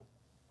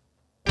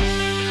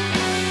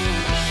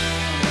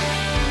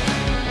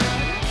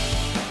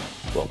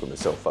to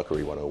Self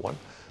Fuckery 101.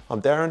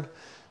 I'm Darren.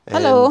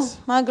 Hello,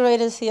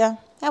 Margarita's here.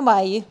 How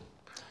are you?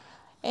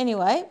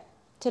 Anyway,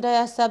 today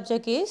our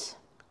subject is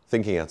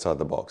Thinking outside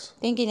the box.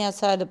 thinking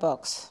outside the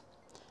box.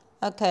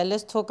 Okay,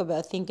 let's talk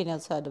about thinking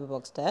outside the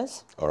box,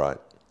 Daz. All right.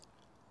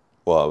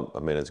 Well, I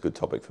mean, it's a good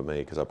topic for me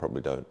because I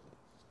probably don't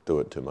do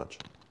it too much.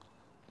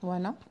 Why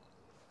not?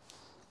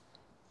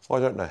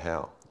 Well, I don't know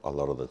how a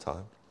lot of the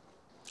time.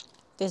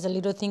 There's a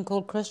little thing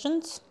called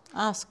questions.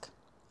 Ask,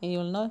 and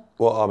you'll know.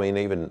 Well, I mean,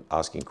 even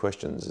asking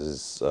questions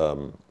is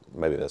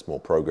maybe that's more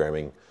a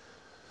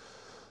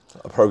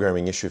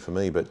programming issue for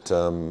me, but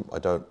I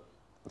don't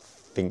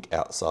think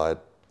outside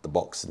the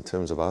box in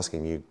terms of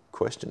asking you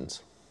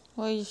questions.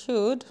 Well, you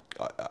should.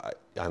 I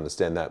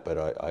understand that, but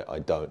I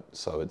don't.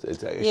 So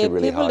it's actually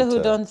really people hard who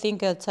to... don't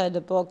think outside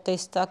the box, they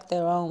stuck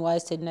their own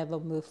ways. They never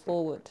move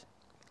forward.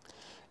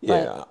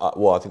 Yeah,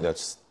 well, I think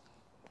that's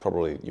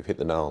probably, you've hit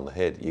the nail on the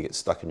head. You get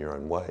stuck in your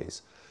own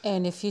ways.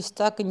 And if you're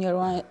stuck in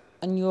your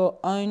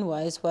own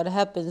ways, what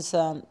happens?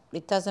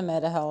 It doesn't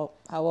matter how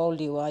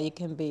old you are. You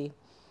can be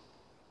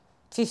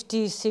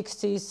 50s,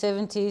 60s,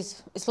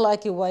 70s. It's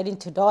like you're waiting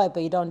to die,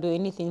 but you don't do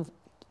anything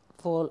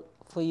for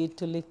you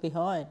to leave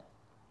behind.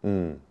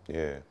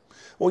 Yeah.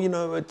 Well, you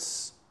know,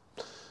 it's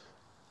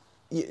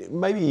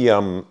maybe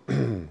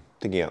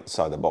thinking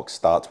outside the box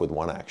starts with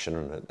one action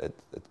and it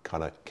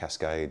kind of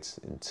cascades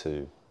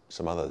into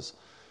some others.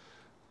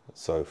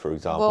 So, for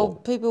example... Well,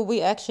 people,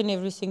 we action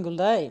every single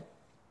day.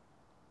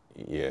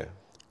 Yeah.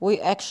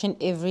 We action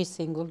every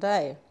single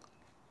day.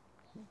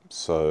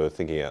 So,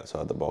 thinking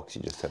outside the box,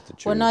 you just have to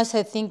choose. When I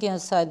say thinking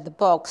outside the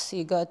box,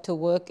 you go to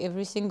work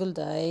every single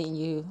day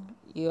and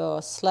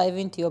you're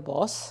slaving to your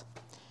boss.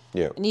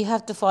 Yeah. And you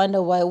have to find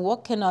a way,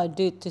 what can I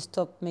do to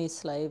stop me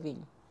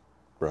slaving?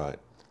 Right.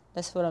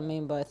 That's what I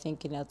mean by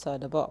thinking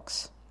outside the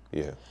box.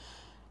 Yeah.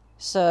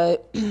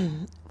 So,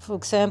 for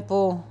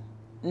example,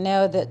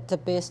 now that the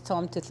best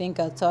time to think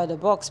outside the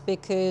box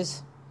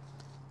because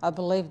I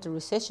believe the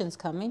recession's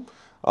coming.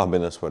 I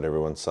mean, that's what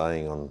everyone's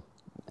saying on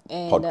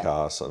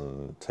podcasts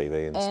and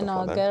TV and stuff like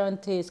that. And I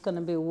guarantee it's going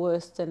to be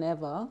worse than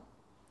ever.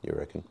 You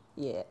reckon?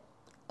 Yeah.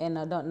 And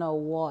I don't know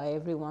why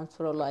everyone's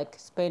sort of like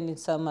spending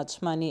so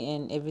much money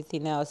and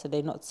everything else that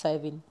they're not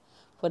saving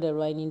for their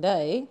rainy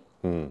day.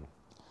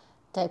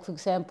 Take, for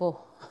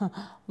example,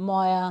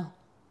 my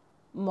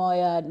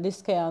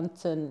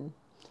discounts and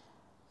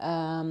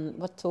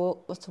what's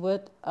the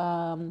word?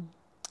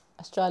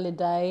 Australia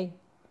Day.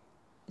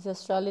 Is it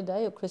Australia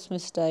Day or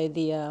Christmas Day?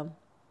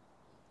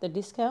 The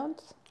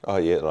discounts. Oh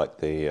yeah, like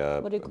the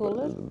what do you call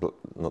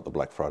it? Not the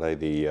Black Friday,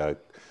 the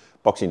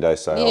Boxing Day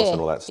sales and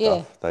all that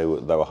stuff. Yeah.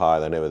 They were higher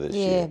than ever this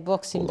year. Yeah,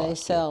 Boxing Day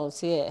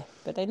sales. Yeah,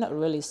 but they're not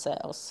really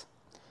sales.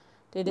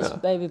 They're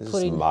just maybe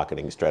putting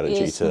marketing strategy.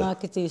 Yes,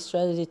 marketing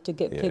strategy to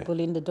get people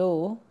in the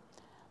door.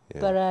 Yeah.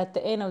 But at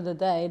the end of the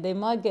day, they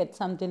might get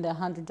something at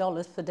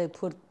 $100, but they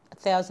put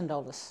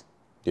 $1,000.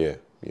 Yeah,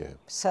 yeah.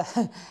 So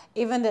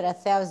even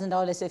that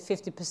 $1,000 is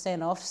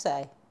 50% off,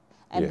 say,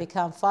 and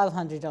become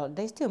 $500,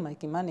 they're still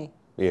making money.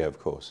 Yeah, of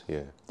course,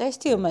 yeah. They're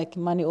still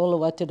making money all the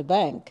way to the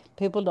bank.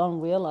 People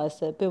don't realise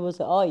that. People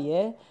say, oh,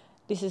 yeah,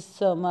 this is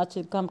so much.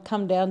 It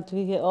come down to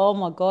here, oh,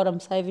 my God, I'm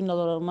saving a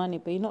lot of money.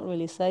 But you're not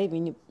really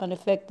saving. In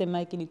effect, they're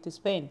making it to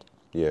spend.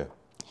 Yeah.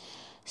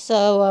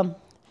 So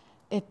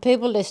if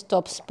people, they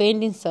stop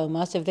spending so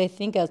much, if they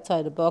think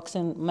outside the box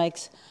and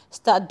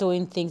start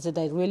doing things that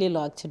they really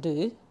like to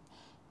do,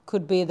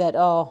 could be that,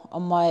 oh, I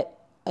might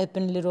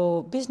open a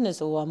little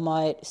business or I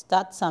might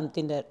start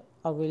something that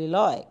I really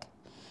like.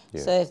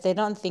 Yeah. So if they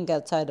don't think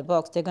outside the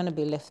box, they're going to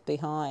be left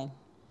behind.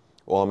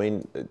 Well, I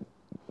mean,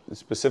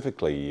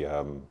 specifically,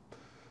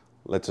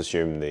 let's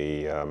assume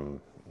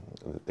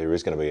there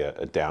is going to be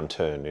a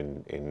downturn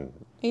in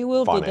it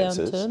will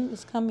finances. Be downturn.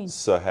 It's coming.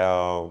 So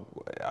how,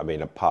 I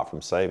mean, apart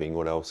from saving,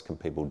 what else can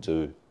people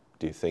do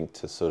you think,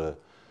 to sort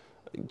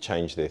of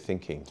change their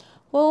thinking?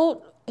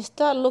 Well,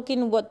 start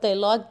looking what they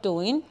like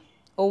doing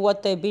or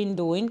what they've been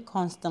doing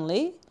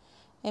constantly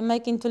and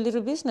make into a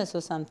little business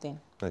or something.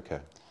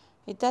 Okay.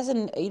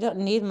 You don't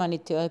need money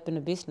to open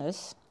a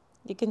business.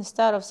 You can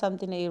start off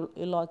something that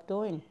you like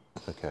doing.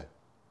 Okay.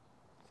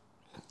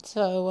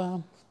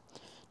 So,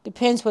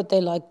 depends what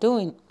they like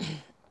doing.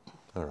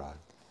 All right.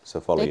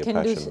 So follow your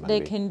passion, maybe.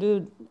 They can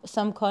do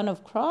some kind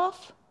of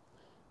craft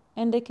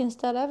and they can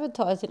start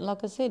advertising.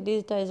 Like I said,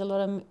 these days a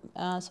lot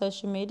of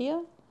social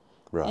media.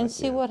 Right, and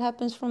see what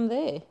happens from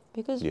there.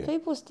 Because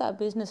people start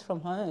business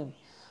from home.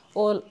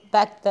 Or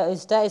back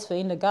those days were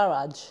in the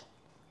garage.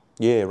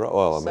 Yeah, right.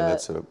 Well, I mean,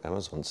 that's how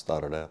Amazon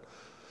started out.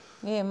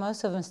 Yeah,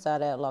 most of them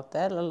start out like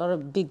that. A lot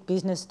of big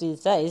business these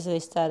days, they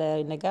start out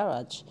in the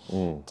garage.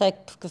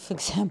 Take, for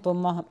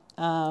example,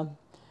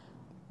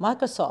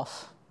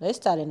 Microsoft. They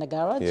start in the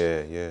garage.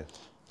 Yeah, yeah.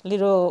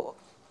 Little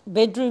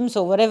bedrooms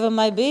or whatever it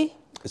may be.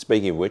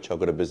 Speaking of which, I've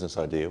got a business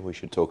idea. We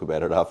should talk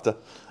about it after.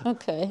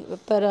 Okay,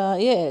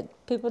 but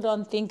people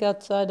don't think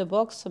outside the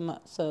box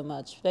so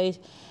much.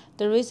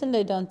 The reason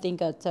they don't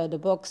think outside the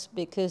box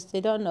because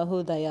they don't know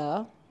who they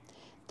are.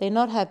 They're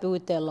not happy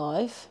with their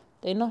life.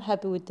 They're not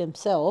happy with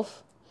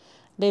themselves.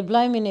 They're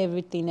blaming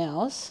everything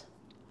else.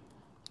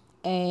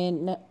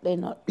 and they're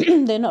not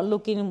they're not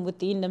looking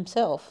within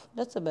themselves.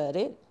 That's about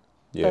it.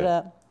 Yeah.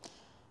 But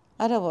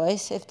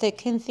otherwise, if they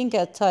can think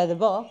outside the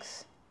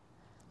box,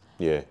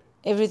 Yeah.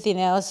 everything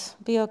else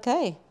be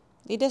okay.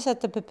 You just have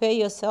to prepare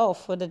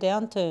yourself for the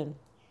downturn.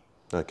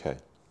 Okay.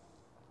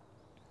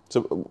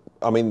 So,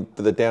 I mean,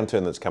 for the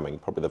downturn that's coming,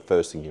 probably the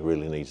first thing you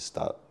really need to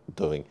start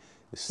doing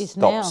is It's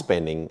stop now.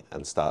 spending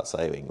and start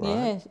saving, right?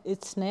 Yeah,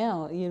 it's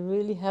now. You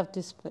really have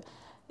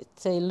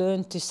to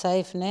learn to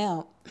save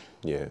now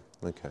Yeah.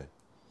 Okay.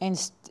 and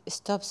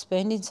stop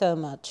spending so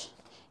much.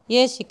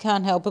 Yes, you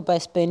can't help it by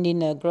spending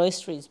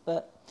groceries,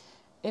 but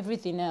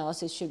everything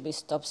else, it should be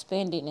stop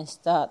spending and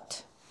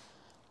start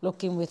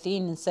looking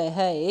within and say,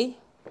 hey,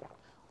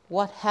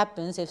 what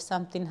happens if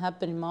something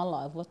happened in my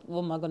life? What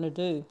am I going to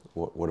do?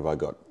 What have I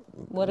got?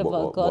 What have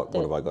I got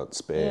What have I got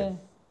spare? Yeah.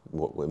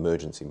 What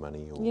emergency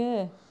money? Or,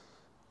 Yeah.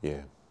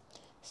 Yeah.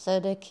 So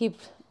they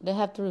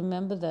have to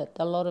remember that.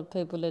 A lot of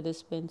people let it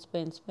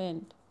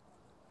spend.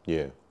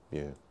 Yeah.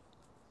 Yeah.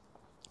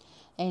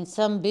 And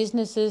some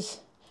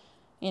businesses,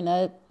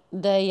 they're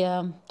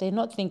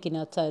not thinking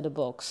outside the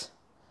box.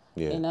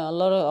 Yeah. A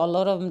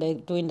lot of them, they're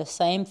doing the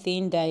same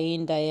thing day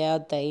in, day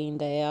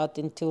out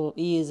until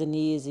years and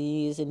years and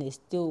years, and they're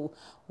still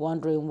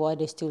wondering why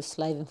they're still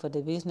slaving for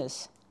the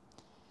business.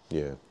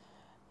 Yeah.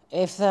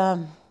 If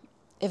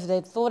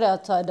they thought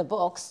outside the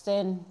box,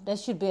 then they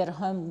should be at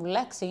home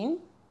relaxing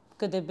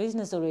because their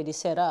business already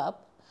set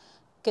up.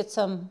 Get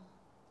some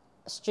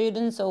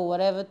students or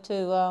whatever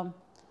to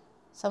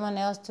someone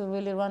else to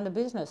really run the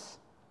business.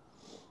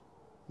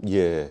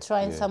 Yeah.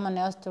 Train someone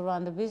else to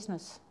run the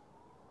business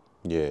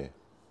Yeah.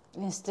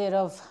 instead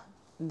of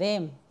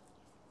them.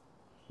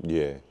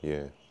 Yeah.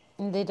 Yeah.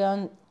 And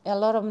a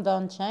lot of them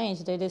don't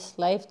change. They're just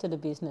slave to the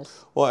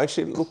business. Well,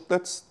 actually, look,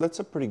 that's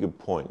a pretty good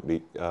point.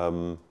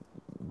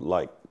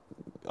 Like,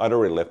 I'd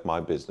already left my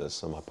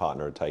business, and my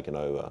partner had taken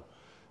over,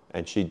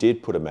 and she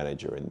did put a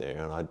manager in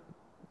there, and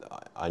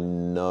I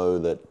know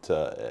that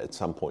at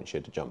some point she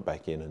had to jump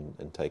back in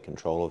and take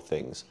control of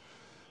things.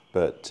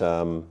 But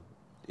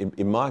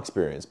in my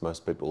experience,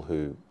 most people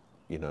who,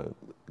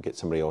 get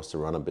somebody else to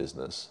run a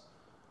business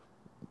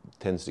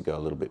tends to go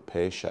a little bit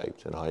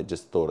pear-shaped, and I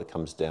just thought it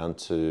comes down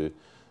to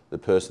the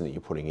person that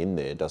you're putting in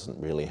there doesn't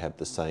really have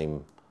the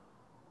same,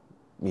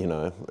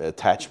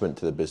 attachment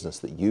to the business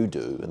that you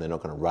do, and they're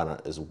not going to run it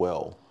as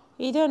well.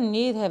 You don't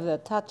need to have the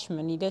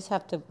attachment. You just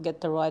have to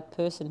get the right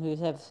person who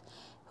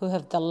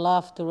have the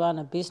love to run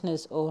a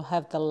business or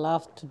have the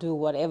love to do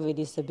whatever it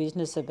is the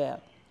business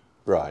about.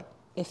 Right.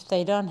 If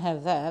they don't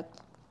have that,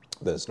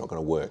 then it's not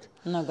going to work.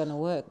 Not going to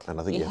work.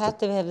 And I think you have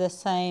to have the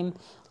same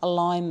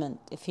alignment,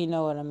 if you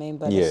know what I mean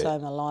by the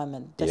same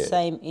alignment, the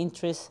same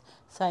interest,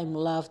 same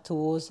love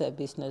towards that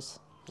business.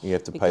 You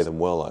have to pay them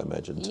well, I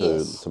imagine,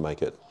 too, to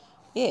make it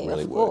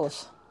really of work.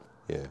 Course.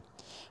 Yeah.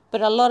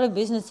 But a lot of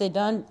business, they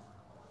don't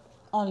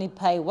only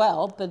pay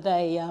well, but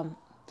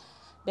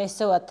they're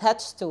so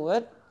attached to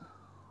it,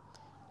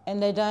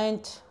 and they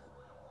don't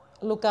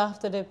look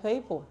after their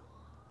people.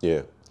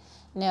 Yeah.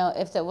 Now,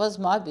 if that was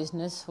my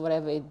business,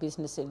 whatever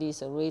business it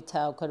is, or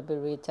retail, could be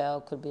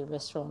a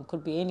restaurant,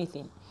 could be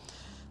anything.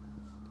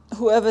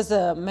 Whoever's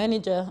a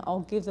manager, I'll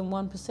give them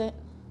 1%.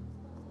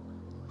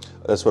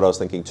 That's what I was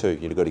thinking too.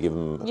 You've got to give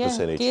them a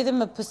percentage. Give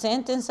them a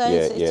percent and say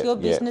it's your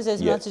business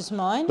as much as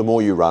mine. The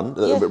more you run,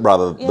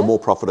 the more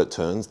profit it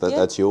turns,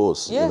 that's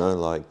yours. Yeah.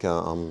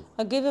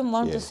 I'll give them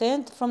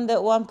 1%. From that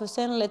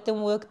 1%, let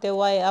them work their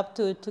way up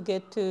to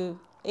get to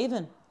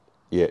even.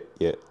 Yeah,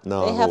 yeah.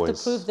 No, they have to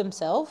prove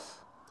themselves.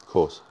 Of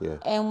course, yeah.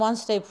 And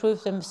once they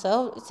prove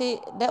themselves, see,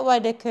 that way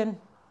they can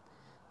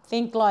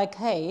think like,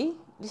 hey,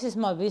 this is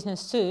my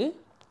business too.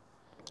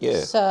 Yeah.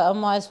 So I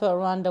might as well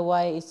run the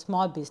way it's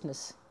my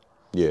business.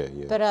 Yeah,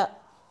 yeah. But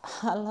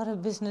a lot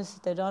of business,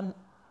 they don't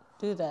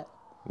do that.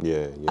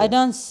 Yeah, yeah. I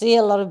don't see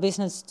a lot of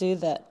business do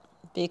that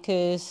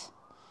because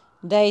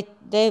they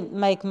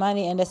make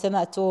money and they say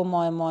that's all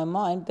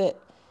mine. But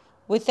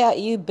without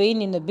you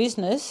being in the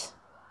business,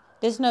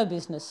 there's no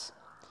business.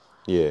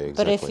 Yeah,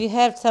 exactly. But if you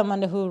have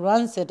someone who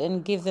runs it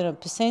and give them a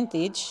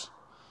percentage,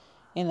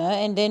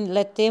 and then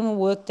let them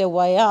work their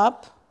way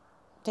up,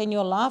 then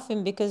you're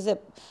laughing because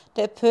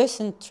that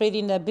person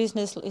treating their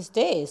business is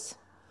theirs.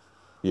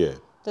 Yeah.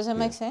 Does that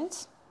make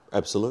sense?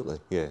 Absolutely,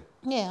 yeah.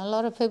 Yeah, a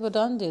lot of people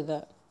don't do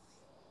that.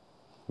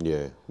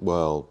 Yeah,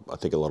 well, I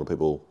think a lot of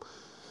people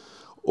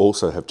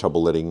also have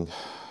trouble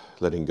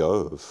letting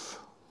go of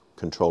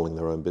controlling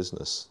their own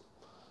business.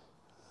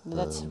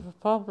 That's the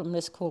problem.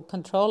 It's called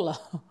controller.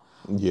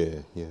 Yeah,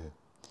 yeah.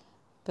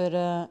 But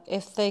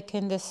if they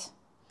can just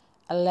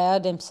allow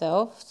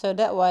themselves, so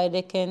that way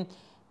they can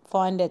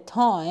find their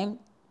time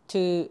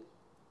to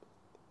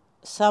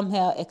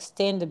somehow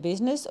extend the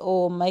business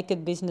or make a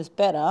business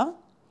better,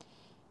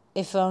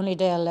 if only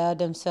they allow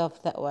themselves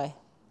that way.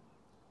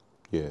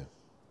 Yeah.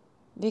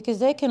 Because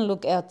they can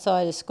look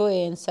outside the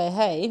square and say,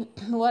 hey,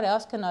 what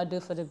else can I do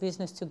for the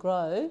business to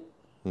grow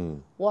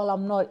while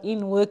I'm not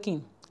in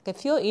working?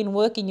 If you're in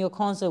working, you're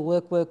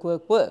constantly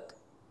work.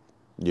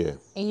 Yeah.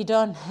 And you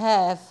don't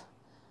have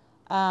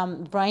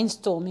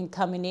brainstorming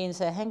coming in and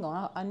say, hang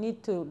on, I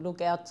need to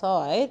look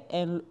outside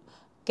and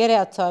get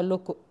outside,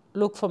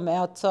 look from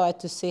outside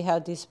to see how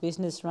this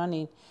business is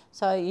running.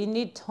 So you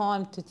need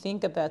time to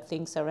think about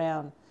things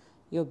around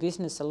your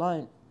business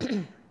alone.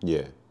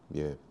 Yeah,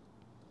 yeah.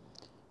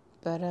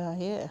 But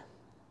yeah,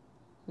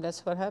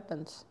 that's what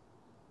happens.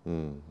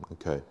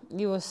 Okay.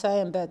 You were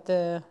saying about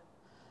the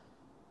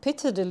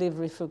pizza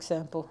delivery, for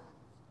example.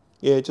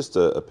 Yeah, just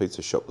a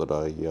pizza shop that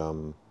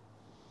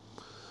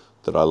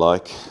I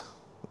like,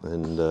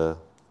 and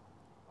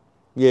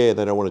yeah,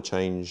 they don't want to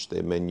change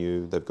their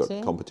menu. They've got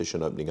See?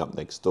 competition opening up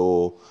next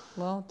door.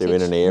 Well, They're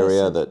in an teach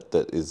area lesson.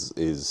 that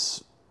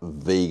is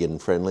vegan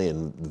friendly,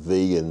 and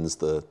vegans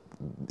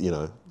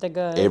They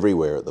go.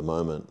 everywhere at the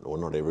moment, or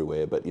not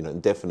everywhere, but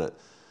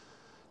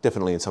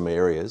definitely in some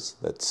areas.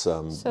 That's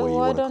So where you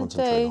why want to don't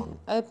concentrate they on.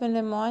 open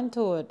their mind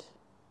to it?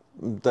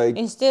 They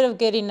Instead of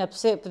getting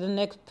upset with the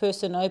next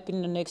person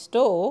opening the next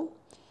door,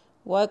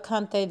 why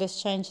can't they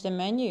just change the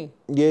menu?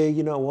 Yeah,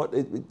 you know what?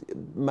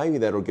 Maybe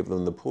that'll give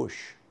them the push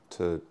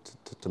to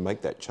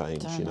make that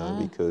change. Don't know.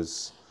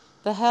 Because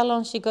But how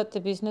long she got the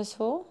business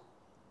for?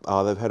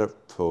 they've had it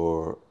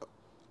for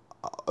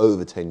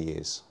over 10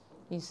 years.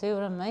 You see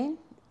what I mean?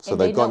 So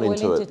And they've they're not gotten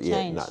into willing it. to Yeah,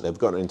 change. no, they've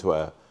gotten into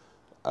a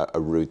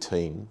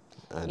routine.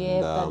 And,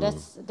 Yeah,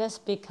 but that's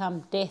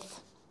become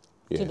death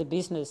yeah. to the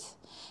business.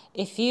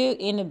 If you're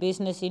in a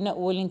business, you're not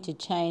willing to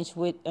change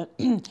with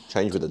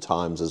change with the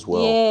times as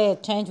well. yeah,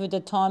 change with the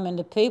time and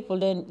the people,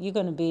 then you're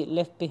going to be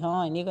left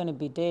behind. You're going to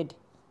be dead.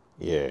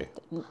 Yeah.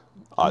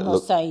 I'm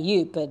not saying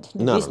you, but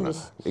the No,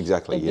 business. no.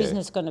 Exactly. The Yeah.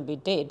 business going to be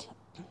dead.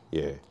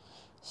 Yeah.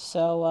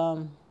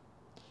 So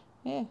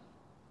yeah,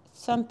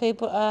 some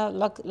people are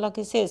like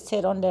I said,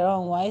 set on their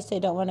own ways. They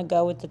don't want to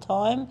go with the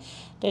time.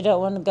 They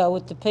don't want to go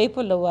with the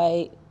people. The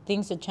way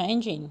things are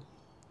changing.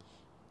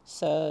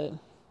 So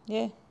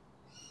yeah,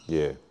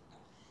 Yeah.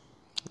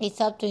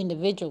 it's up to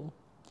individual.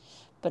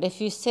 But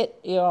if you set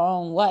your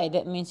own way,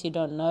 that means you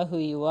don't know who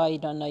you are. You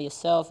don't know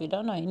yourself. You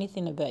don't know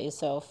anything about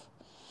yourself.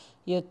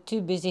 You're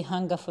too busy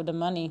hunger for the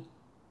money.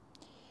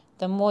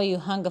 The more you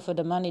hunger for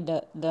the money,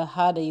 the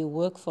harder you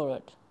work for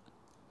it.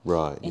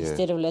 Right. Yeah.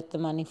 Instead of let the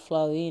money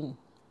flow in.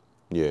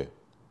 Yeah.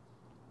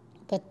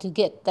 But to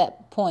get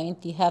that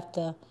point, you have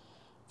to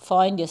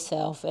find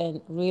yourself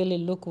and really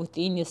look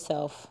within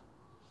yourself.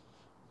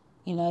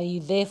 Are you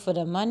there for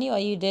the money, or are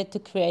you there to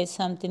create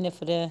something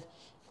for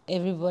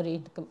everybody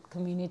in the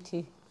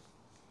community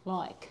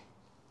like?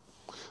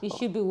 You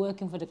should be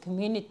working for the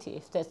community.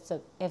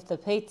 If the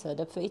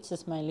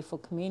pizza's mainly for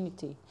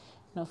community,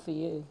 not for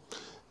you.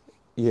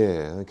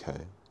 Yeah.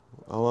 Okay.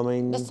 Well, I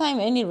mean, The same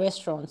any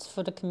restaurants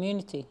for the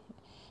community.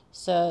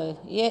 So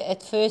yeah,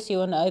 at first you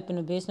want to open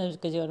a business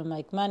because you want to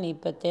make money,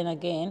 but then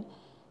again,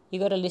 you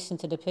got to listen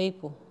to the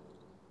people.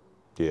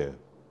 yeah.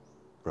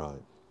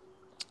 Right.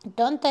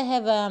 Don't they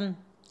have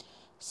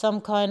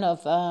some kind of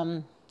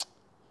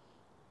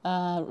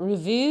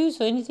reviews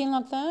or anything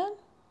like that?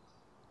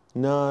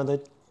 No, they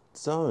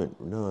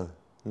don't. No,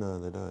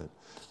 they don't.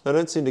 They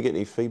don't seem to get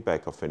any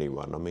feedback off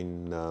anyone. I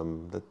mean,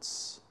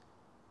 that's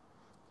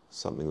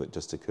something that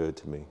just occurred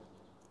to me.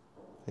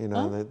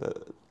 Huh? They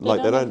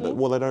don't.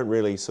 Well, they don't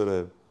really sort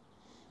of.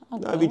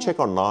 Okay. No, if you check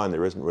online,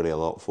 there isn't really a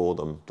lot for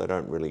them. They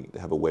don't really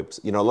have a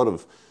website. A lot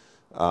of.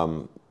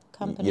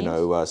 Companies?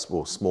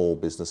 Small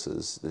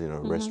businesses,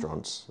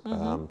 restaurants,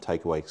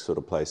 takeaway sort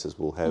of places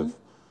will have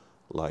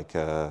like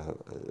a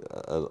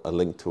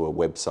link to a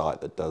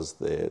website that does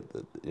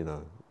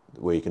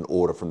where you can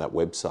order from that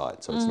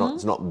website. So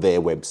it's not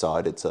their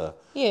website.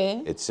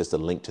 It's just a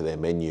link to their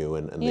menu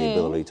and the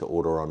ability to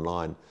order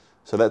online.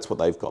 So that's what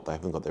they've got. They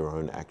haven't got their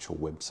own actual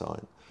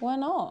website. Why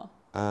not?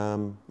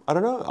 I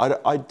don't know.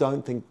 I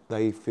don't think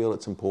they feel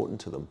it's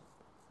important to them.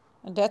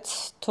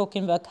 That's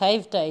talking about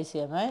cave days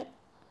here, mate.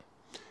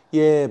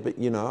 Yeah, but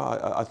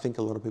I think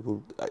a lot of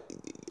people,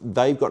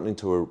 they've gotten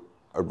into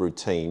a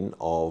routine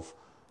of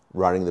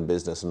running the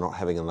business and not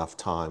having enough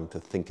time to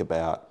think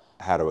about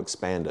how to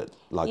expand it,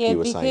 like you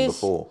were saying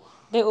before.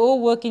 They're all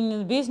working in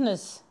the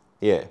business.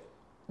 Yeah.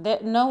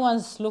 No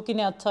one's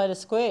looking outside the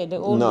square. They're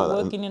all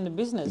working in the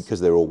business. Because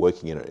they're all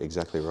working in it,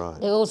 exactly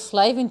right. They're all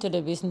slaving to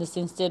the business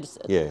instead.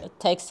 Yeah.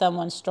 Take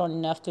someone strong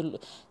enough to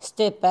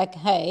step back.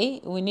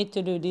 Hey, we need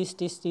to do this.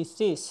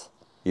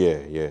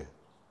 Yeah.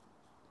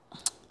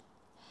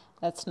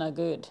 That's no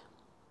good.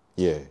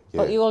 Yeah.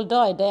 But you will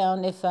die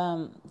down if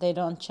they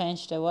don't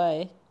change their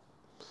way.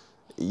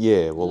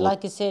 Yeah, well...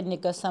 Like you said,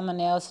 Nick, got someone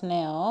else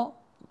now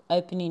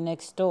opening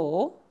next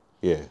door.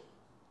 Yeah.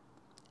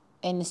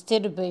 And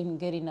instead of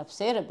getting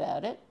upset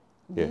about it,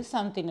 do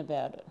something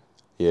about it.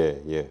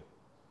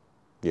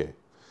 Yeah.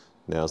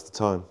 Now's the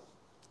time.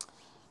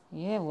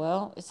 Yeah,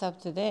 well, it's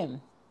up to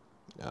them.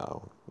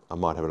 Oh, I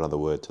might have another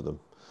word to them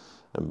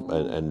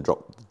and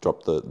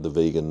drop the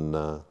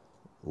vegan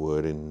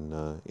word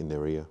in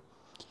their ear.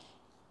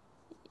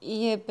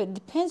 Yeah, but it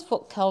depends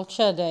what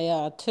culture they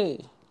are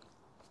too.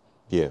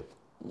 Yeah.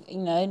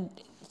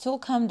 It's all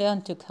come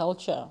down to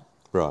culture.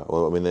 Right.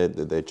 Well, I mean,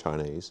 they're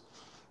Chinese.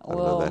 I don't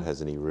know if that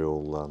has any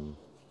real...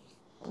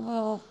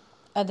 Well,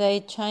 Are they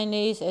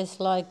Chinese as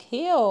like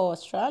here or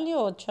Australia,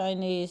 or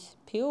Chinese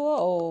pure,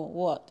 or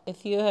what?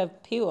 If you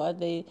have pure,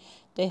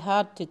 they're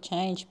hard to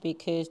change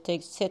because they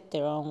set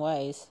their own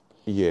ways.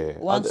 Yeah.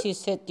 Once you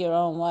set your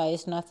own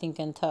ways, nothing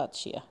can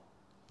touch you.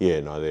 Yeah,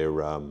 no, they're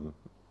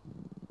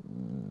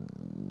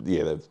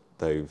yeah,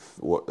 they've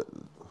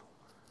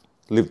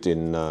lived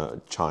in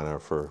China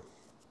for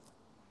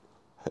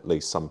at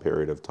least some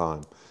period of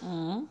time,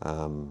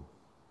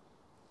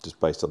 just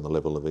based on the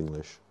level of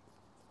English.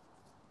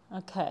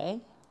 Okay,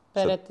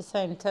 but So- at the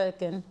same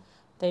token,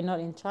 they're not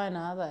in China,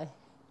 are they?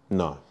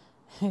 No.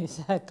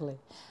 Exactly.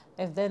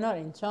 If they're not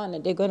in China,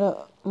 they're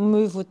gonna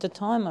move with the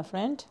time, my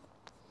friend.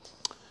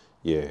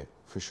 Yeah,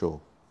 for sure.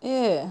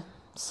 Yeah.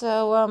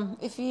 So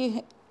if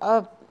you,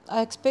 I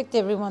expect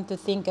everyone to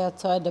think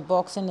outside the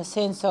box in the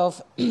sense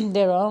of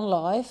their own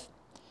life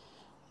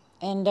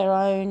and their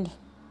own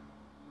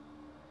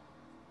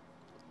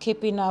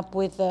keeping up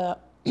with the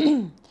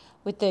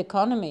with the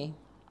economy.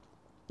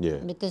 Yeah,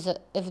 Because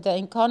if the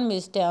economy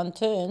is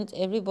downturned,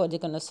 everybody's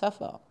gonna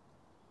suffer.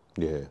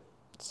 yeah,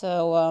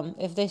 So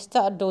if they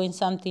start doing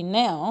something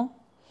now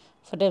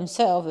for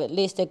themselves, at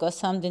least they got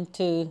something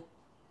to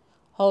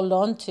hold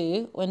on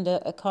to when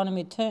the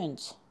economy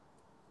turns.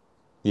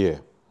 yeah,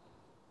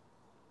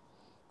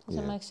 Does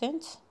that Yeah. make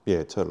sense?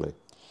 yeah, totally.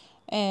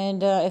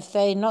 And if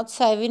they're not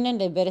saving, then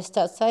they better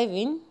start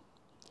saving.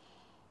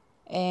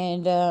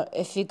 And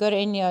if you got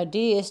any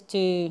ideas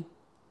to,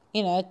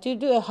 to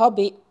do a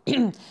hobby,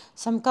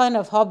 some kind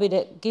of hobby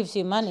that gives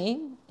you money,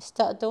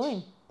 start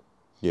doing.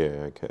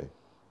 Yeah, okay.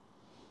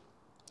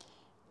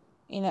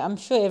 I'm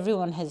sure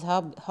everyone has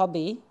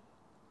hobby.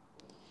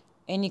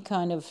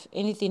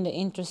 Anything that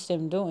interests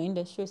them doing,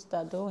 they should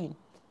start doing.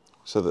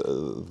 So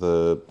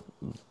the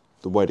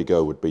way to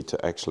go would be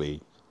to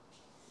actually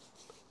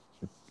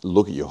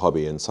look at your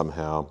hobby and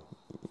somehow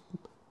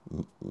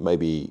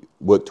maybe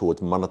work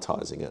towards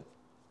monetizing it.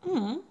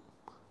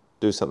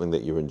 Do something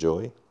that you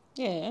enjoy.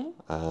 Yeah.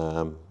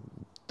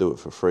 Do it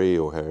for free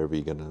or however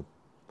you're going to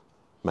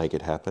make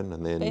it happen,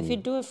 and then But if you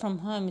do it from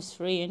home, it's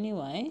free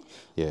anyway.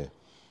 yeah,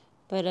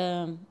 But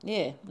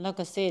yeah, like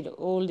I said,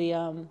 all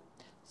the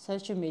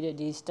social media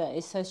these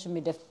days, social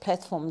media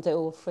platforms, they're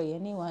all free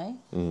anyway.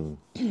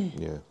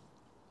 yeah,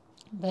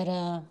 But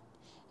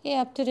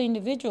yeah, up to the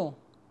individual.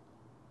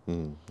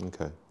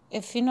 okay,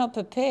 If you're not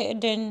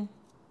prepared, then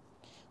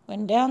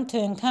when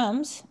downturn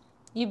comes,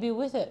 you be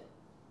with it.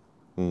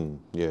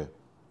 yeah,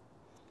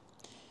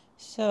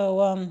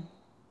 So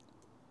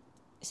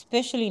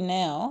especially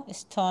now,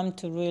 it's time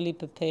to really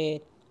prepare,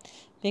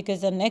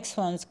 because the next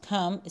one's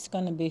come, it's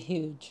going to be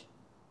huge.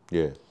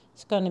 yeah,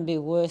 It's going to be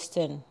worse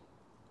than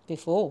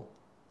before.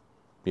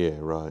 yeah,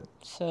 right,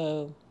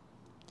 So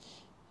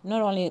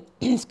not only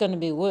it's going to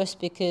be worse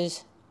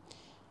because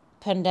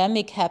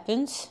pandemic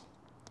happens,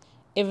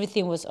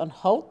 everything was on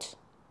halt.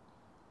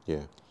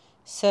 yeah,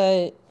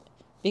 So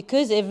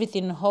because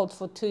everything on hold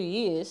for 2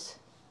 years,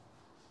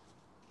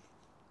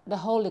 the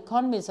whole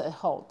economy is on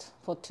halt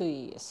for 2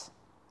 years.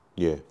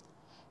 yeah,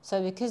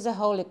 So because the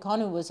whole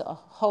economy was on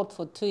halt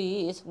for 2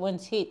 years,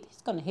 once hit,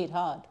 it's going to hit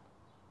hard.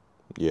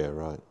 yeah,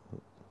 right,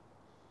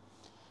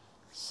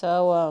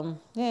 So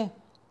yeah.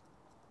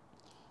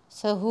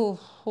 So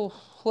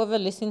whoever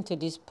listens to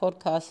this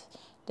podcast,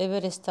 they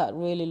better start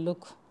really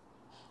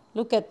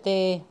look at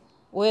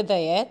where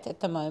they at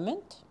the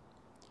moment.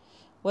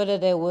 Whether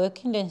they're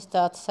working, then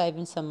start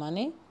saving some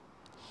money.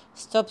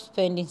 Stop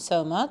spending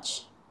so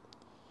much.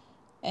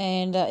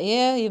 And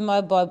yeah, you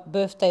might buy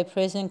birthday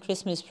present,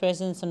 Christmas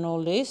presents, and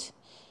all this.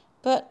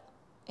 But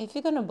if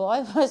you're gonna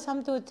buy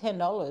something with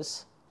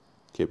 $10,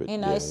 keep it,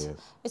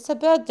 it's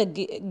about the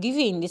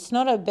giving. It's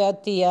not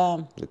about the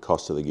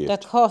cost of the gift, the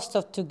cost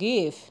of to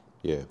give.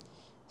 yeah,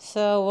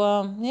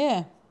 So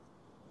yeah,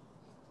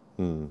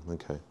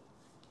 okay,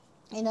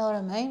 you know what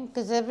I mean?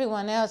 Because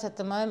everyone else at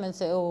the moment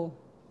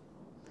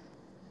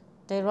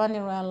they're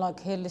running around like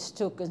headless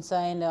chook and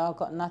saying, "I've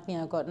got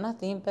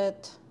nothing,"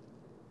 but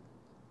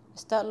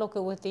start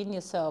looking within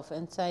yourself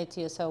and say to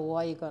yourself,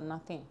 why you got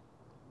nothing?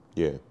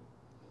 yeah,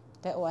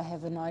 That way,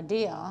 have an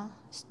idea,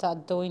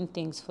 start doing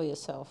things for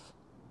yourself.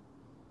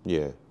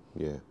 yeah,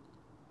 yeah,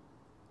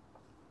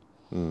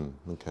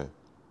 okay,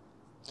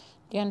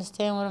 Do you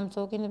understand what I'm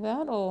talking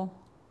about, or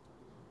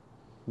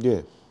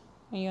yeah,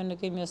 you want to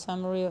give me a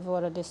summary of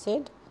what I just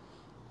said?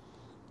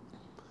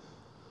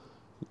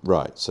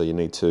 right. So you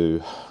need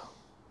to,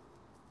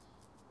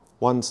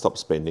 one, stop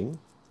spending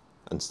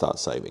and start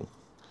saving.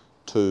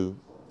 Two,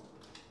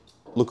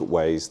 look at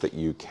ways that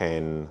you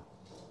can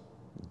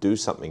do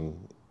something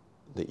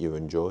that you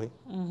enjoy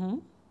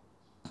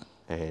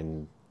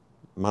and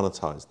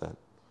monetize that.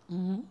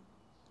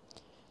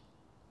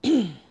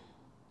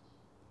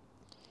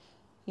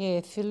 Yeah,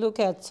 if you look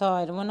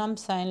outside, when I'm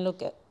saying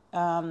look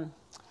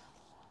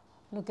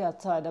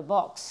outside the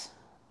box,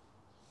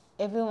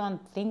 everyone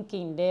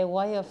thinking, their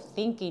way of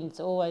thinking is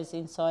always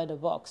inside the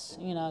box.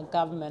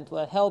 Government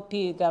will help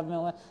you,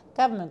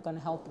 government gonna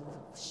help you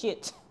with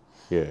shit.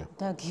 Yeah,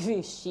 They'll give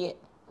you shit.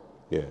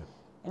 yeah,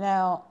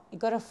 Now, you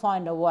got to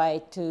find a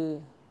way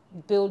to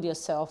build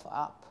yourself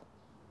up.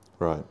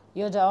 Right.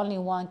 You're the only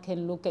one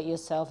can look at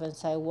yourself and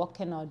say, what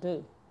can I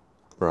do?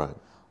 Right.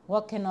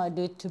 What can I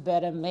do to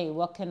better me?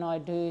 What can I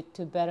do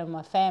to better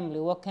my family?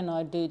 What can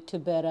I do to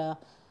better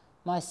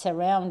my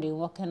surrounding?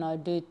 What can I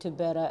do to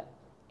better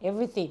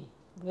everything,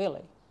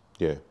 really?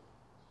 Yeah.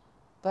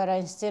 But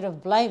instead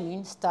of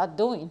blaming, start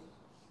doing.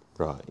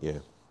 Right. Yeah.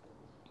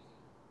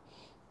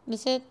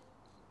 Is it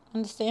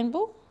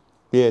understandable?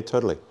 Yeah,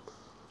 totally.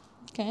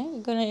 Okay,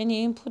 you got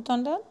any input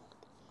on that?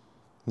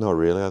 Not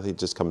really. I think it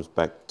just comes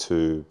back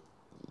to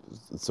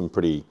some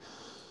pretty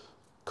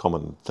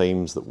common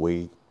themes that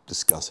we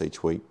discuss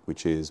each week,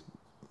 which is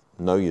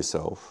know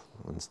yourself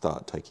and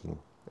start taking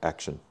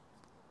action.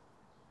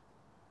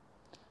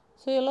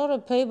 See, a lot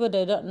of people,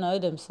 they don't know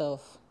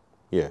themselves.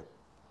 Yeah.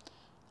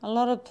 A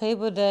lot of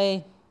people,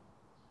 they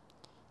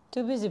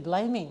too busy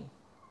blaming.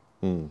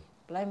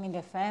 Blaming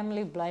their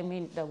family,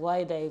 blaming the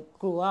way they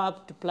grew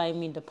up,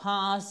 blaming the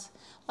past.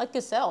 Like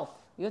yourself,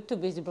 you're too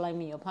busy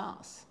blaming your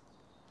past.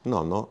 No,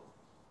 I'm not.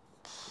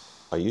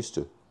 I used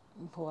to.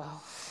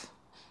 Well,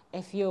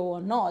 if you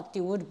were not,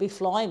 you would be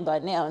flying by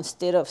now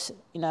instead of,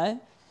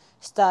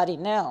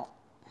 starting now.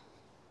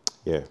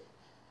 Yeah.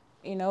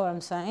 You know what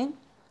I'm saying?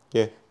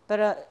 Yeah.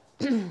 But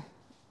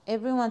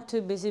everyone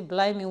too busy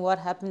blaming what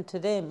happened to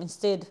them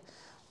instead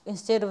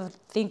of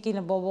thinking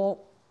about, well,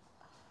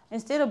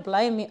 instead of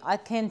blaming, I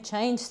can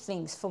change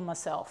things for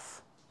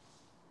myself.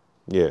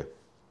 Yeah.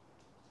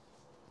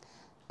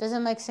 Does it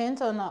make sense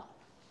or not?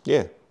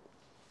 Yeah.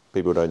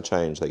 People don't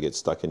change. They get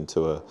stuck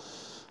into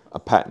a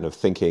pattern of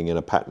thinking and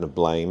a pattern of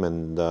blame,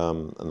 and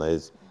they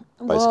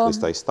basically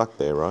stay stuck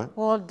there, right?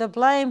 Well, the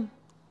blame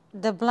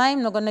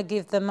not going to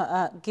give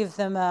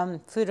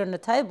them food on the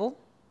table.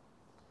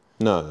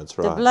 No, that's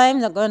right. The blame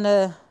not going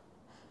to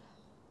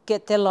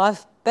get their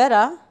life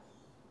better.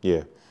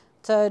 Yeah.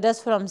 So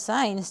that's what I'm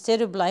saying.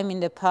 Instead of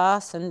blaming the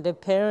past and the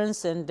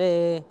parents and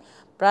the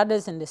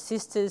brothers and the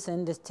sisters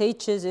and the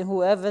teachers and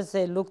whoever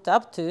they looked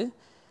up to,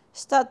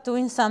 start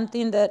doing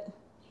something that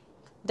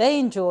they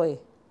enjoy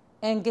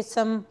and get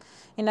some,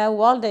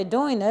 while they're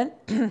doing it,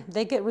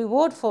 they get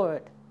reward for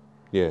it.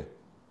 Yeah.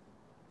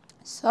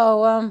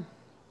 So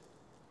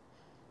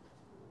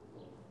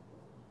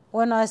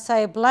when I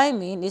say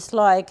blaming, it's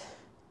like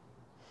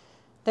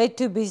they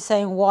too busy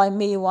saying, why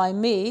me,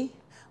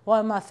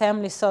 why my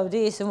family so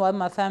this and why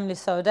my family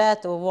so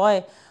that, or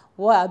why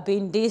I've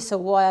been this or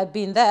why I've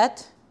been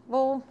that.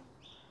 Well,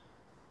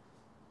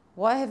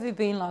 why have you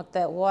been like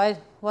that? Why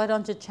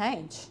don't you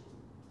change?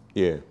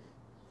 Yeah.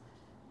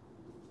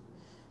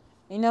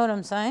 You know what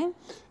I'm saying?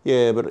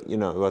 Yeah, but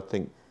I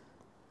think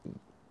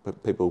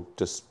people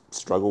just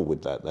struggle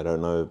with that. They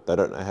don't know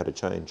how to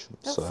change.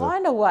 So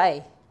Find a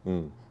way.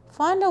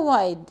 Find a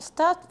way.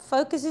 Start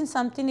focusing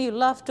something you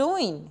love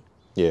doing.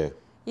 yeah.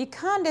 You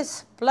can't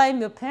just blame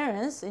your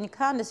parents and you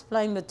can't just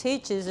blame your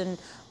teachers and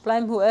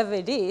blame whoever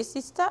it is.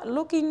 You start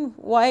looking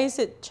ways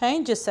to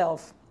change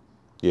yourself.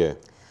 Yeah.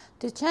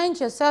 To change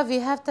yourself,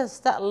 you have to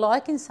start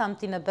liking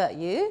something about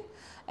you,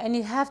 and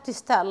you have to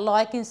start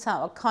liking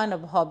some kind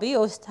of hobby,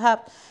 or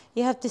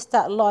you have to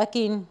start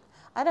liking,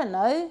 I don't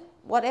know,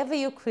 whatever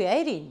you're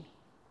creating.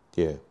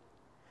 Yeah.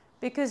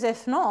 Because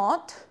if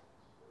not,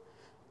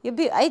 you'll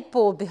be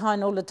 8-ball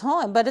behind all the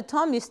time. By the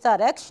time you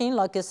start acting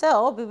like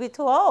yourself, you'll be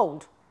too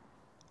old.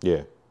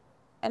 Yeah.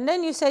 And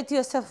then you say to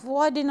yourself,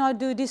 why didn't I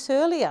do this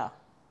earlier?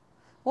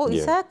 Well, Yeah.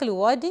 exactly,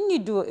 why didn't you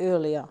do it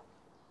earlier?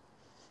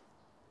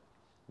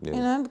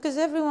 Yeah. Because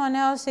everyone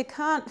else, they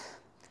can't.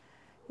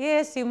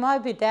 Yes, you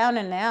might be down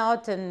and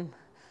out, and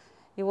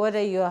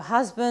whether your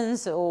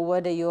husbands or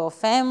whether your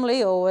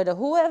family or whether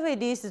whoever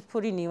it is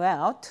putting you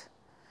out,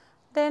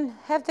 then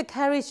have the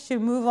courage to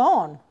move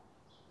on.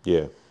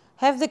 Yeah.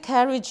 Have the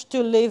courage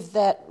to leave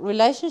that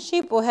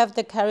relationship, or have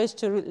the courage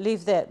to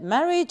leave that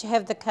marriage,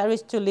 have the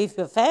courage to leave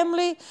your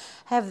family,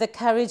 have the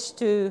courage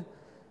to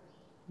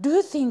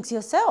do things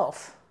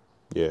yourself.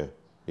 Yeah.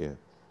 Yeah.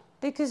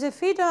 Because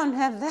if you don't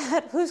have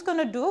that, who's going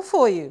to do it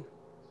for you?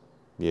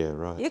 Yeah,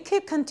 right. You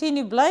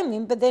continue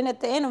blaming, but then at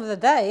the end of the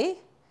day,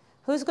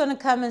 who's going to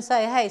come and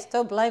say, hey,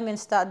 stop blaming,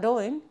 start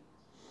doing?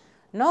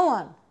 No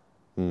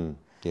one.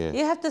 Yeah.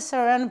 You have to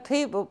surround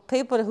people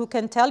who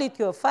can tell it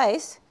to your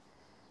face,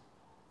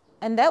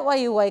 and that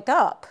way you wake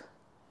up.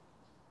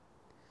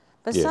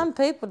 But Yeah. some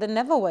people, they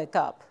never wake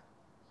up.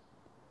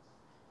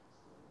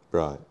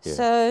 Right. Yeah.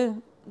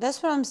 So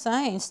that's what I'm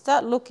saying.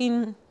 Start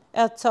looking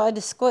outside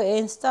the square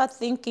and start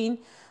thinking,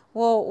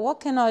 well,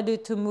 what can I do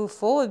to move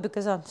forward,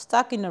 because I'm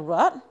stuck in a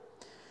rut?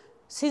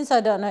 Since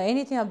I don't know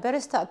anything, I better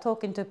start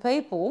talking to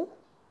people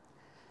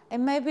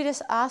and maybe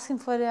just asking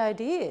for their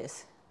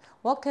ideas.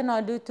 What can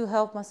I do to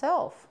help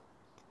myself?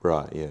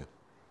 Right. Yeah.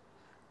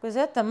 Because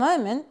at the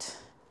moment,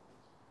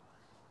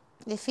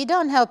 if you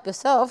don't help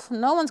yourself,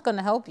 no one's going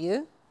to help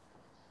you.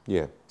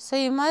 Yeah. So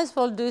you might as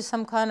well do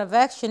some kind of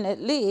action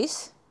at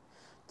least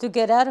to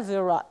get out of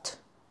your rut.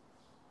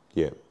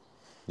 Yeah.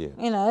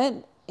 Yeah.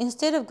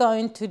 Instead of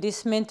going to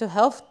this mental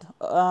health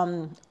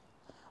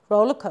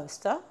roller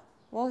coaster,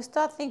 well,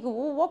 start thinking,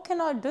 well, what can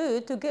I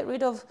do to get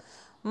rid of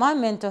my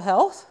mental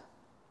health?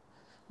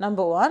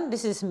 Number one,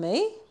 this is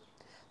me.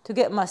 to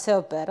get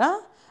myself better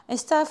and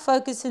start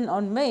focusing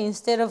on me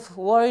instead of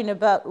worrying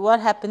about what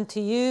happened to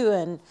you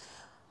and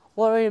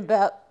worrying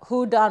about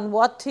who done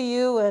what to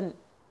you, and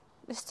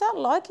start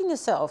liking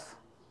yourself.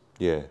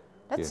 Yeah.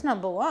 That's yeah.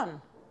 number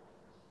one.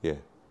 Yeah.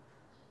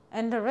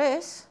 And the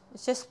rest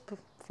is just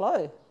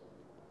flow.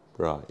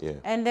 Right, yeah.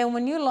 And then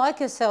when you like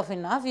yourself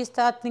enough, you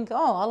start thinking,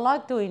 oh, I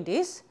like doing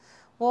this.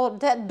 Well,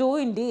 that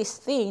doing this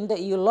thing that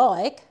you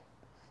like,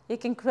 you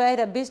can create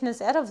a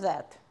business out of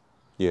that.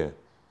 Yeah.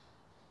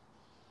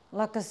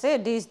 Like I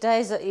said, these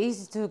days are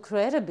easy to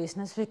create a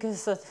business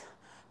because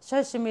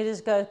social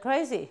media's go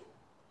crazy.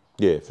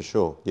 Yeah, for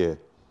sure. Yeah.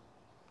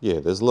 Yeah,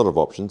 there's a lot of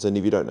options, and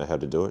if you don't know how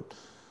to do it,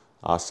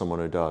 ask someone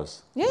who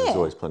does. Yeah. There's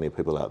always plenty of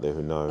people out there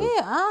who know.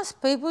 Yeah,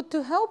 ask people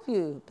to help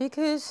you,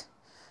 because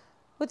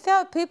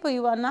without people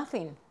you are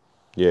nothing.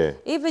 Yeah.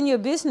 Even your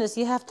business,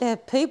 you have to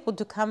have people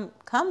to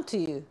come to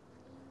you.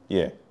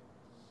 Yeah.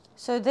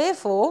 So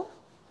therefore,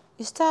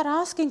 you start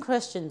asking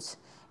questions.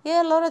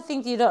 Yeah, a lot of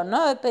things you don't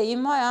know, but you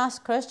might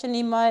ask questions,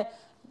 you might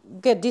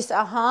get this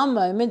aha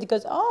moment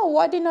because, oh,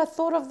 why didn't I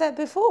thought of that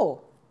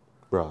before?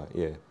 Right,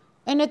 yeah.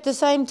 And at the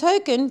same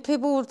token,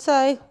 people would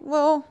say,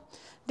 well,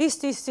 this,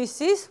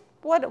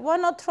 why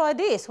not try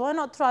this? Why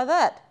not try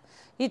that?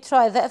 You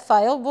try that,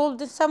 failed. Well,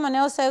 then someone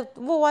else said,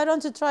 well, why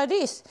don't you try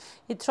this?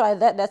 You try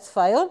that, that's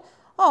failed.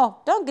 Oh,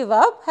 don't give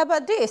up. How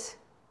about this?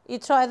 You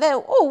try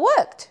that. Oh,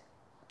 worked.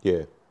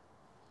 Yeah.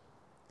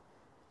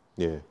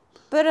 Yeah.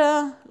 But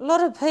a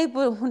lot of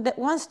people,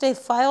 once they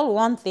fail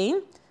one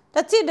thing,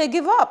 that's it, they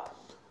give up.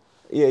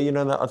 Yeah,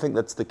 I think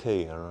that's the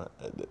key.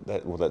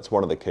 That's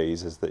one of the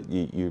keys, is that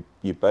you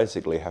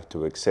basically have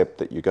to accept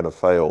that you're going to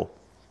fail,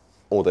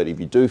 or that if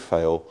you do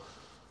fail,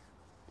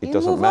 it You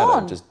doesn't move matter.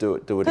 on. Just do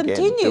it Continue.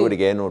 again. Do it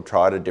again, or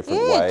try it a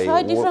different way. Try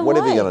a different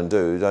Whatever way. you're going to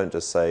do, don't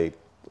just say,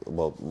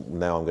 well,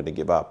 now I'm going to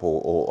give up,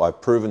 or I've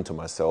proven to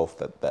myself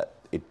that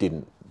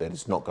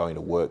it's not going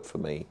to work for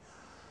me.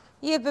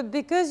 Yeah, but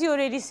because you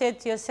already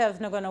said to yourself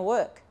it's not going to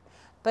work.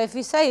 But if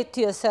you say it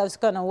to yourself it's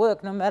going to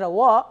work no matter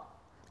what,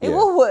 it Yeah.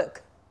 will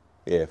work.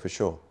 Yeah, for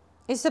sure.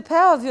 It's the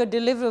power of your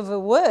delivery of the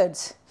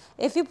words.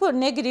 If you put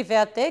negative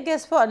out there,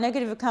 guess what?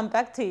 Negative will come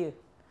back to you.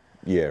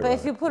 Yeah, But right.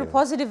 if you put a yeah.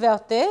 positive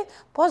out there,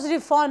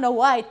 positive find a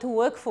way to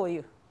work for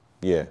you.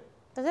 Yeah.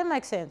 Does that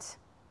make sense?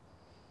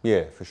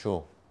 Yeah, for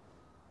sure.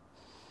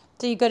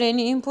 So you got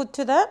any input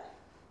to that?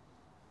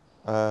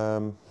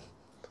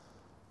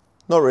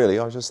 Not really.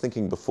 I was just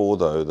thinking before,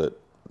 though, that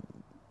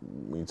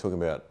when you're talking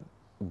about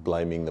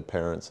blaming the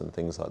parents and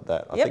things like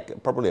that, I Yep.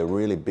 think probably a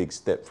really big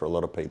step for a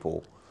lot of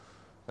people,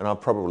 and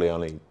I've probably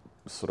only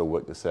sort of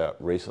worked this out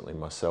recently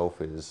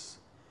myself, is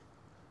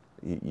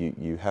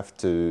you have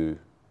to,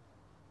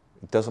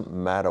 it doesn't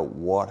matter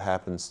what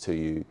happens to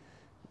you,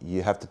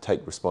 you have to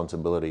take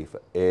responsibility for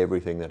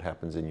everything that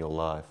happens in your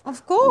life.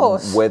 Of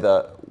course.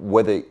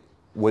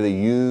 Whether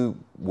you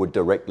were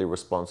directly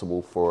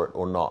responsible for it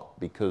or not,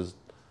 because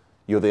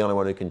you're the only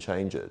one who can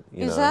change it.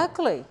 You know?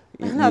 Exactly.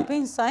 And I've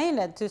been saying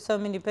that to so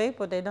many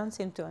people, they don't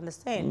seem to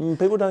understand.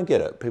 People don't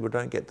get it. People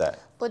don't get that.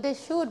 But they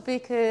should,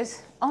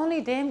 because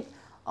only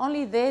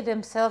they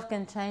themselves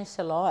can change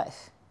their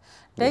life.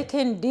 They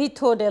can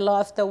detour their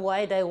life the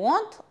way they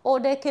want, or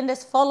they can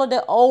just follow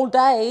their old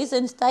days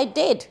and stay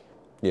dead.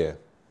 Yeah.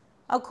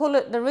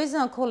 The reason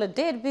I call it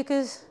dead,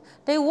 because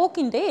they're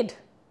walking dead.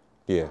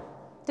 Yeah.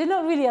 They're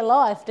not really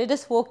alive. They're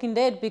just walking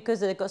dead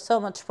because they've got so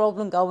much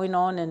problem going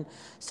on and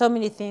so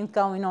many things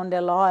going on in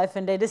their life,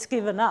 and they're just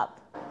given up.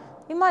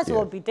 You might as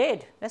well be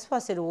dead. That's why I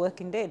said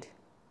walking dead.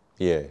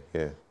 Yeah.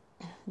 Yeah.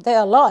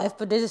 They're alive,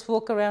 but they just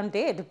walk around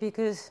dead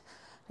because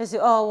they say,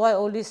 oh, why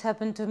all this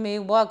happened to me?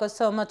 Why I got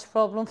so much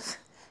problems?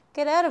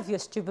 Get out of your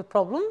stupid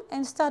problem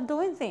and start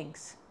doing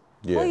things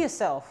for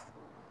yourself.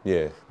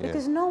 Yeah.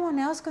 Because no one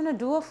else going to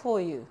do it for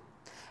you.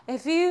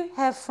 If you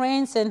have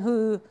friends and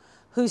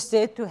who's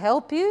there to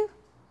help you,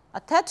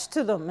 attach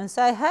to them and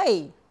say,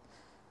 hey,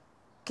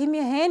 give me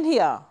a hand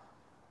here.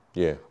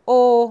 Yeah.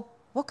 Or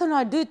what can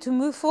I do to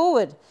move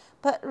forward?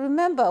 But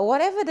remember,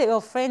 whatever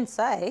your friends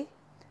say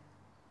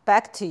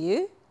back to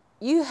you,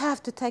 you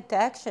have to take the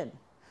action.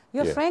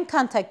 Your friend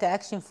can't take the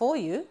action for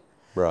you.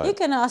 Right. You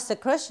can ask the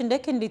question, they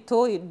can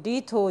detour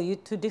you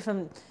to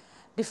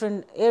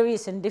different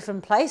areas and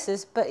different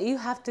places, but you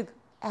have to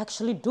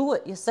actually do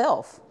it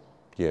yourself.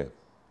 Yeah.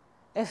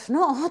 If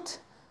not,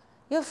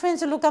 your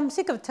friends will look, I'm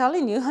sick of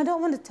telling you, I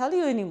don't want to tell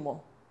you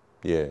anymore.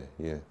 Yeah.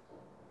 Yeah.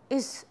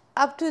 It's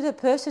up to the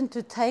person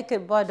to take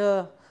it by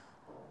the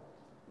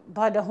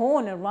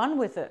horn and run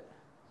with it.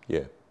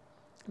 Yeah.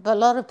 But a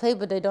lot of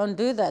people, they don't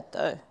do that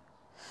though.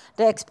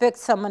 They expect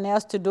someone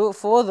else to do it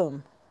for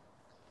them.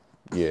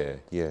 Yeah.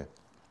 Yeah.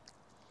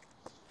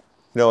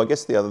 No, I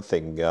guess the other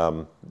thing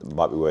that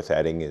might be worth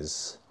adding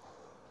is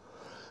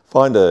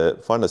find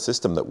a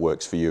system that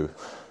works for you.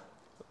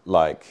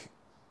 Like,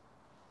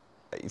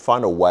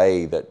 find a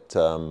way that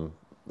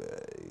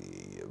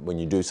when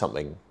you do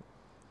something,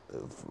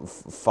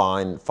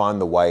 find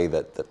the way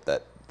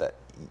that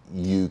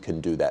you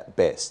can do that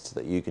best,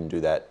 that you can do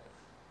that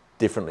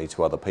differently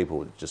to other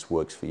people. It just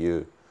works for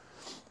you.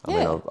 I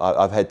mean,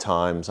 I've had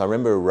times. I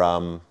remember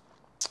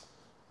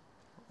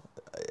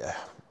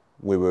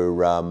we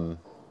were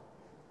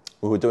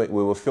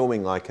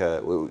filming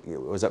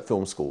it was at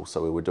film school,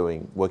 so we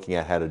were working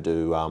out how to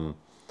do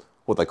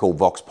what they call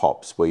vox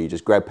pops, where you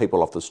just grab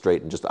people off the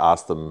street and just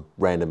ask them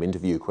random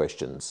interview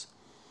questions.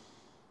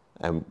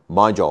 And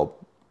my job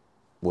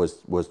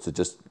was to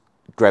just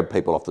grab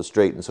people off the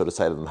street and sort of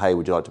say to them, hey,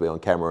 would you like to be on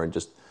camera, and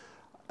just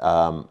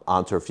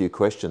answer a few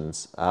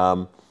questions.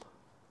 And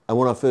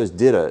when I first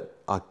did it,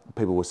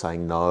 people were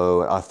saying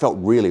no. I felt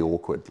really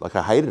awkward. Like,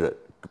 I hated it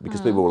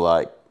because people were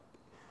like,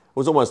 it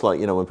was almost like,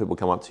 when people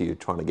come up to you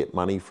trying to get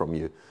money from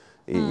you,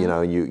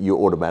 and you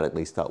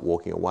automatically start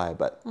walking away.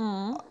 But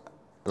and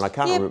I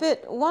can't remember. Yeah,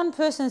 but one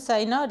person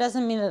say no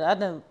doesn't mean that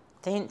other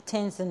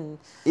tens and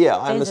I tens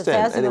of understand.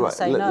 thousands Anyway,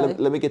 say no.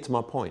 let me get to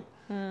my point.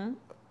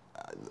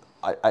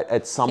 I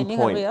at some Can you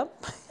point, hurry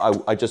up?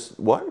 I just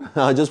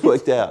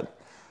worked out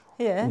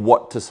Yeah.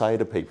 what to say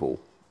to people,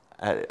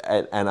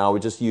 and I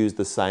would just use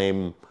the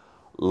same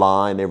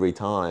line every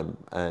time,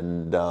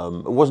 and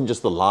it wasn't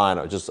just the line.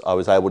 I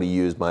was able to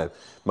use my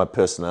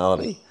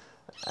personality,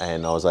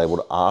 and I was able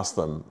to ask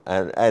them,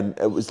 and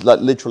it was like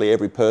literally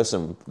every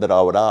person that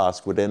I would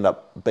ask would end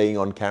up being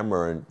on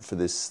camera and for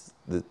this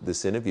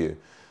interview.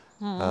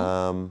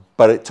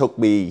 But it took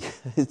me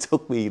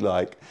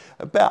like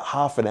about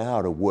half an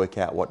hour to work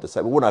out what to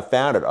say. But when I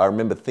found it, I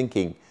remember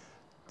thinking,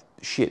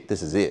 shit,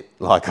 this is it.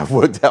 Like, I've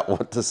worked out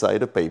what to say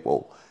to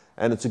people,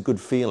 and it's a good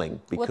feeling.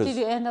 Because What did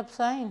you end up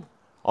saying?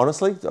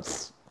 honestly,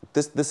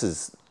 this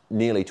is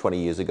nearly 20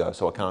 years ago,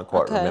 so I can't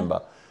quite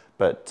remember.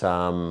 But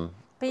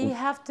you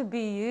have to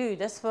be you.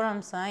 That's what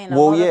I'm saying.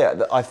 well,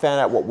 yeah, I found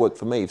out what worked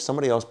for me. If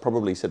somebody else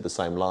probably said the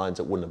same lines,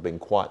 it wouldn't have been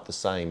quite the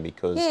same,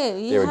 because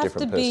they're a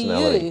different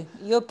personality.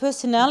 You. Your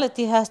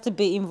personality has to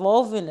be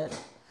involved in it.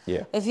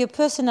 Yeah. If your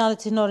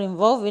personality is not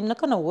involved, it's not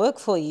going to work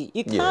for you.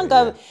 You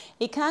can't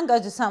You can't go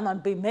to someone,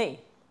 be me.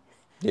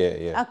 Yeah,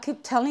 yeah. I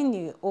keep telling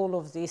you all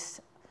of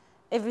this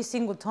every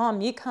single time.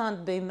 You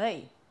can't be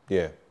me.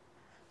 Yeah.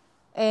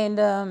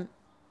 And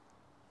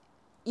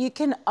you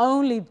can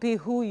only be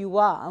who you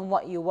are and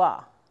what you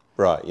are.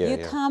 Right, yeah.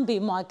 You can't be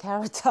my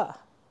character.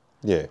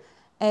 Yeah.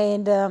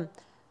 And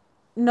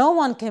no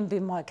one can be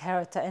my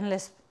character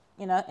unless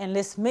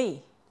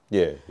me.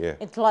 Yeah, yeah.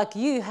 It's like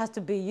you have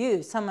to be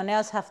you. Someone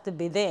else has to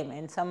be them,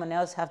 and someone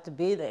else have to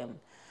be them.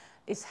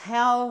 It's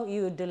how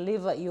you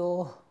deliver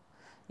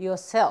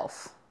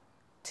yourself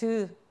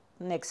to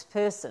the next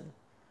person.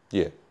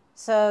 Yeah.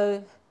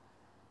 So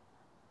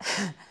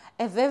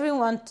if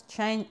everyone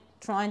trying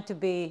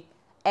to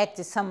act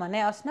as someone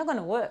else, it's not going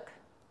to work.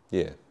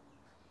 Yeah.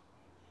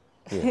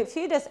 Yeah. If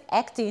you're just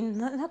acting,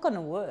 not going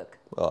to work.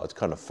 Well, it's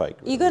kind of fake.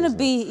 Really,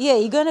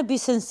 You're going to be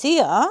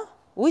sincere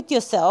with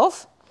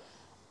yourself,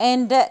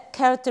 and that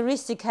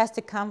characteristic has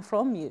to come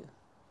from you.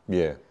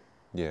 Yeah.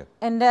 Yeah.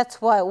 And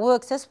that's why it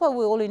works. That's why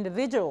we're all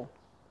individual.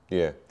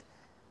 Yeah.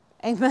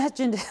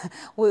 Imagine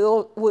we're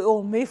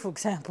all me, for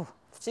example.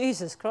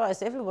 Jesus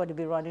Christ, everybody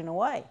be running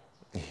away.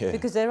 Yeah.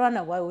 Because they run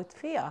away with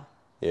fear.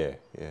 Yeah,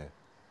 yeah.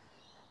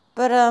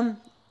 But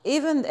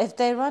even if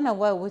they run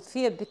away with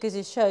fear, because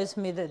it shows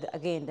me that,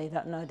 again, they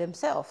don't know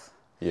themselves.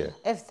 Yeah.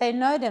 If they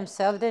know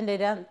themselves, then they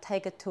don't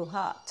take it too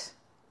hard.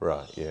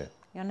 Right, yeah.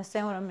 You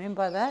understand what I mean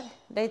by that?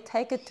 They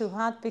take it too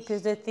hard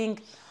because they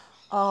think,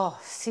 oh,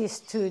 she's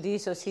to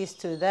this or she's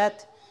to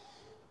that.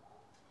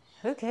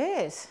 Who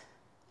cares?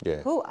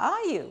 Yeah. Who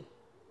are you?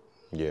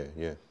 Yeah,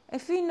 yeah.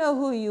 If you know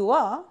who you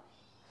are,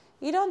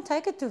 you don't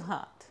take it too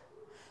hard.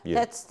 Yeah.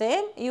 That's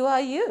them, you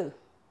are you.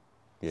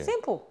 Yeah.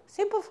 Simple.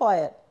 Simplify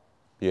it.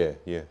 Yeah,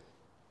 yeah.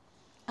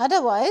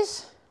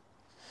 Otherwise,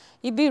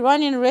 you'd be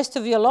running the rest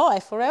of your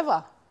life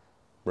forever.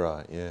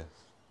 Right, yeah.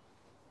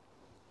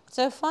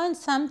 So find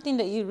something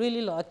that you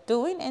really like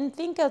doing and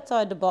think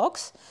outside the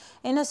box.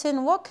 And I said,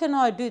 what can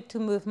I do to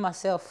move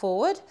myself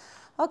forward?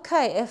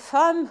 Okay, if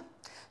I'm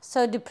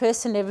so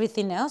depressed and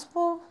everything else,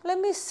 well, let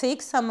me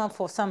seek someone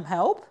for some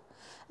help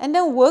and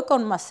then work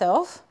on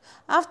myself.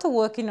 After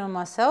working on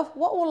myself,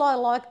 what will I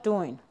like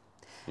doing?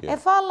 Yeah.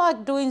 If I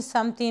like doing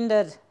something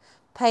that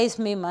pays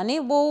me money,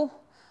 well,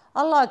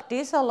 I like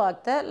this, I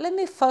like that. Let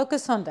me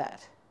focus on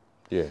that.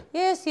 Yeah.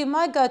 Yes, you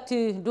might go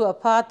to do a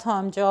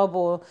part-time job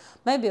or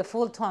maybe a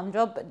full-time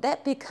job, but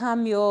that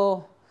become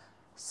your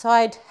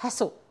side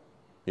hustle.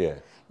 Yeah.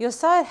 Your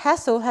side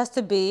hustle has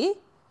to be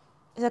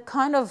a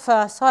kind of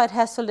side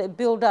hustle that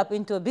build up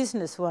into a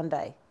business one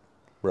day.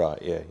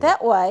 Right, yeah.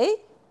 That way,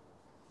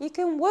 you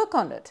can work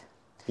on it.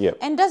 Yep.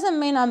 And doesn't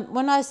mean,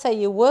 when I say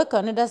you work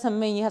on it, doesn't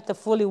mean you have to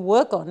fully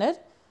work on it.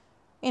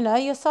 You know,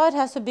 your side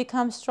has to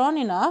become strong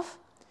enough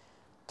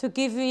to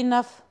give you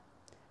enough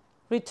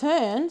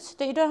returns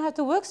that you don't have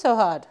to work so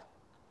hard.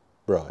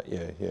 Right,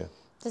 yeah, yeah.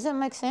 Does that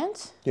make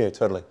sense? Yeah,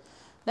 totally.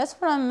 That's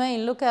what I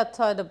mean. Look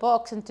outside the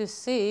box and to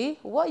see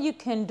what you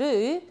can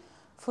do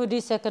for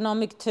these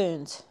economic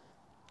turns.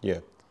 Yeah.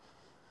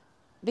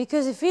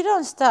 Because if you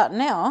don't start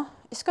now,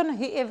 it's going to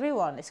hit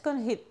everyone. It's going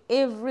to hit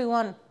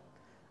everyone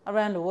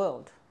around the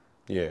world.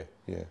 Yeah,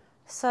 yeah.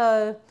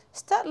 So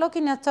start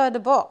looking outside the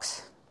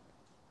box.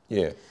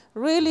 Yeah.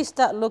 Really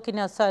start looking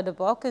outside the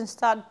box and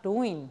start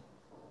doing.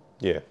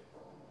 Yeah.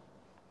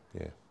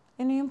 Yeah.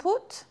 Any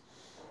input?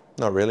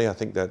 Not really. I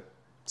think that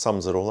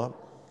sums it all up.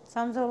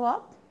 Sums it all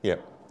up? Yeah.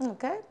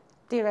 Okay.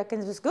 Do you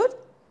reckon it was good?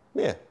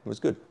 Yeah, it was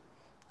good.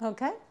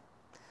 Okay.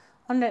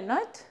 On that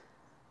note,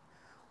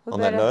 On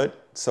that note,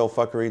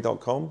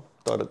 sellfuckery.com.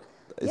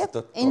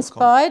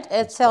 Inspired at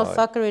That's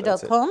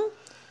sellfuckery.com.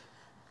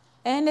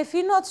 And if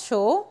you're not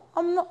sure,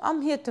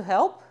 I'm here to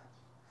help.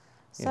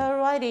 So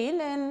write in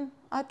and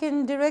I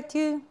can direct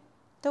you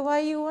the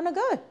way you want to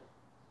go.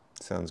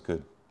 Sounds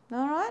good.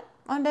 All right.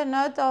 On that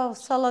note,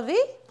 c'est la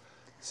vie.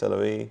 C'est la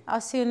vie.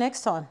 I'll see you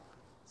next time.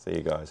 See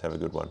you guys. Have a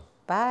good one.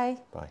 Bye.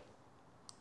 Bye.